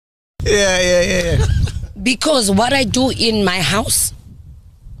Yeah. Because what I do in my house,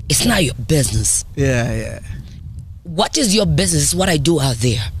 it's not your business. Yeah. What is your business is what I do out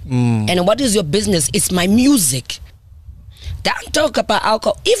there. And what is your business? It's my music. Don't talk about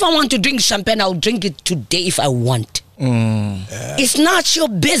alcohol. If I want to drink champagne, I'll drink it today if I want. It's not your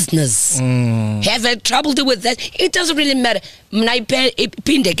business. Have I troubled with that? It doesn't really matter.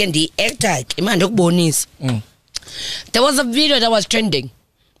 There was a video that was trending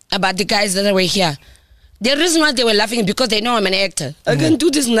about the guys that were here. The reason why they were laughing is because they know I'm an actor. I can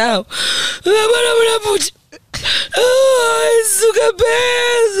do this now.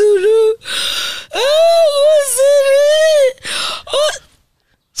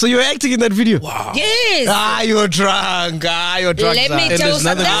 So you were acting in that video? Wow. Yes. You're drunk. You're drunk. Let me tell you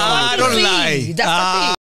something. Don't lie. That's the thing.